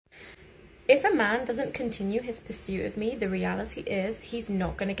If a man doesn't continue his pursuit of me, the reality is he's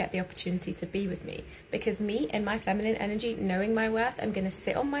not going to get the opportunity to be with me, because me and my feminine energy, knowing my worth, I'm going to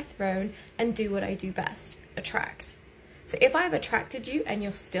sit on my throne and do what I do best, attract. So if I've attracted you and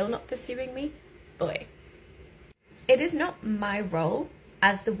you're still not pursuing me, boy. It is not my role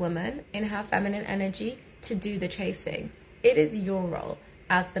as the woman in her feminine energy to do the chasing. It is your role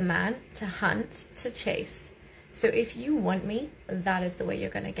as the man to hunt, to chase. So if you want me, that is the way you're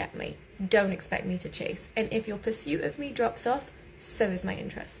going to get me. Don't expect me to chase. And if your pursuit of me drops off, so is my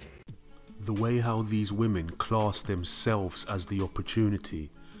interest. The way how these women class themselves as the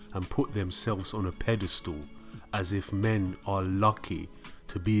opportunity and put themselves on a pedestal as if men are lucky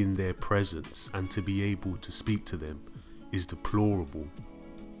to be in their presence and to be able to speak to them is deplorable.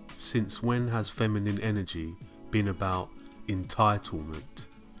 Since when has feminine energy been about entitlement?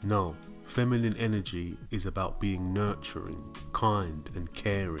 No, feminine energy is about being nurturing, kind and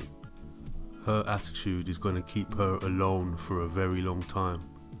caring. Her attitude is going to keep her alone for a very long time.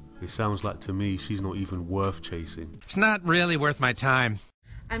 It sounds like to me she's not even worth chasing. It's not really worth my time.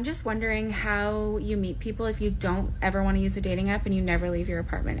 I'm just wondering how you meet people if you don't ever want to use a dating app and you never leave your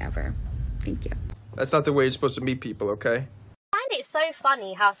apartment ever. Thank you. That's not the way you're supposed to meet people, okay? I find it so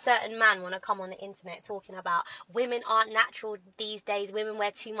funny how certain men want to come on the internet talking about women aren't natural these days, women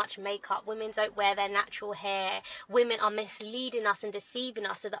wear too much makeup, women don't wear their natural hair, women are misleading us and deceiving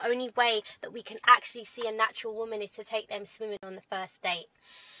us, so the only way that we can actually see a natural woman is to take them swimming on the first date.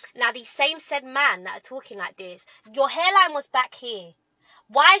 Now these same said men that are talking like this, your hairline was back here.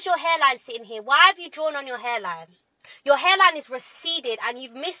 Why is your hairline sitting here? Why have you drawn on your hairline? Your hairline is receded and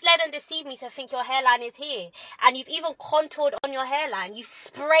you've misled and deceived me to think your hairline is here. And you've even contoured on your hairline. You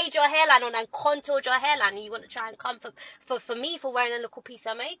sprayed your hairline on and contoured your hairline, and you want to try and come for me for wearing a little piece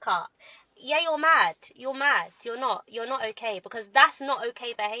of makeup. Yeah, you're mad. You're mad. You're not okay, because that's not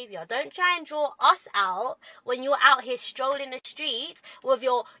okay behavior. Don't try and draw us out when you're out here strolling the streets with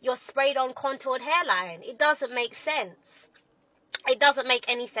your sprayed on contoured hairline. It doesn't make sense. It doesn't make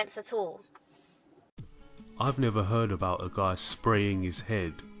any sense at all. I've never heard about a guy spraying his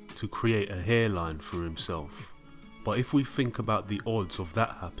head to create a hairline for himself. But if we think about the odds of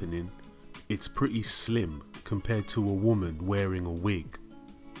that happening, it's pretty slim compared to a woman wearing a wig.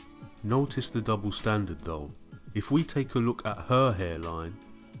 Notice the double standard though. If we take a look at her hairline,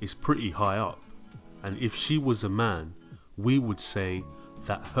 it's pretty high up. And if she was a man, we would say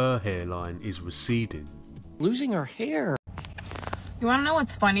that her hairline is receding. Losing her hair. You wanna know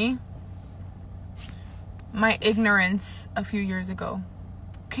what's funny? My ignorance a few years ago.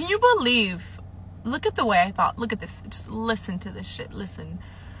 Can you believe? Look at the way I thought. Look at this. Just listen to this shit. Listen.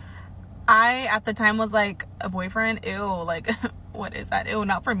 I, at the time, was like, a boyfriend? Ew. Like, what is that? Ew,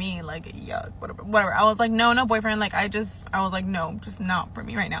 not for me. Like, yuck. Whatever. I was like, no boyfriend. Like, I was like, no, just not for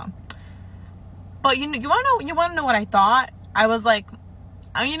me right now. But you wanna know what I thought? I was like,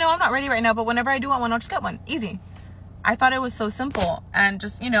 I'm not ready right now, but whenever I do want one, I'll just get one. Easy. I thought it was so simple, and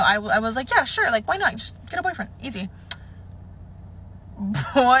just, I was like, yeah, sure, like, why not? Just get a boyfriend. Easy.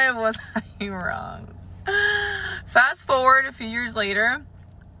 Boy, was I wrong. Fast forward a few years later.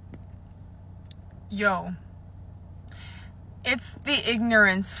 Yo. It's the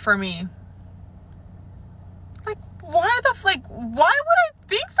ignorance for me. Like, why would I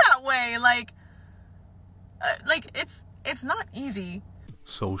think that way? Like, it's not easy.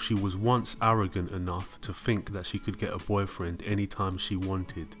 So she was once arrogant enough to think that she could get a boyfriend anytime she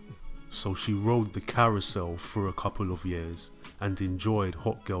wanted. So she rode the carousel for a couple of years and enjoyed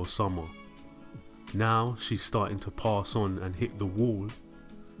hot girl summer. Now she's starting to pass on and hit the wall.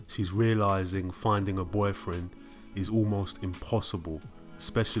 She's realizing finding a boyfriend is almost impossible,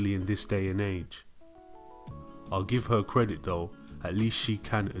 especially in this day and age. I'll give her credit though, at least she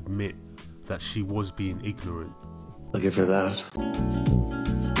can admit that she was being ignorant. I'll give her that.